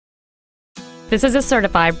This is a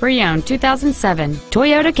certified pre-owned 2007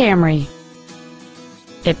 Toyota Camry.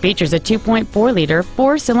 It features a 2.4-liter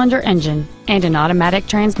four-cylinder engine and an automatic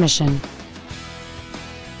transmission.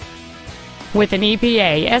 With an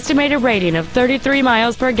EPA estimated rating of 33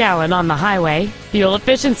 miles per gallon on the highway, fuel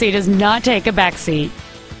efficiency does not take a backseat.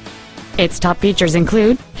 Its top features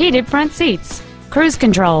include heated front seats, cruise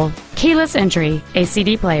control, keyless entry, a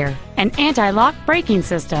CD player, an anti-lock braking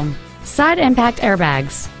system, side impact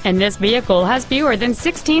airbags, and this vehicle has fewer than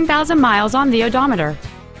 16,000 miles on the odometer.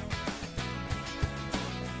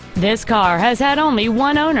 This car has had only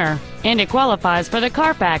one owner, and it qualifies for the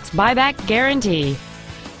Carfax buyback guarantee.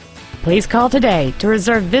 Please call today to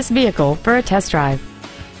reserve this vehicle for a test drive.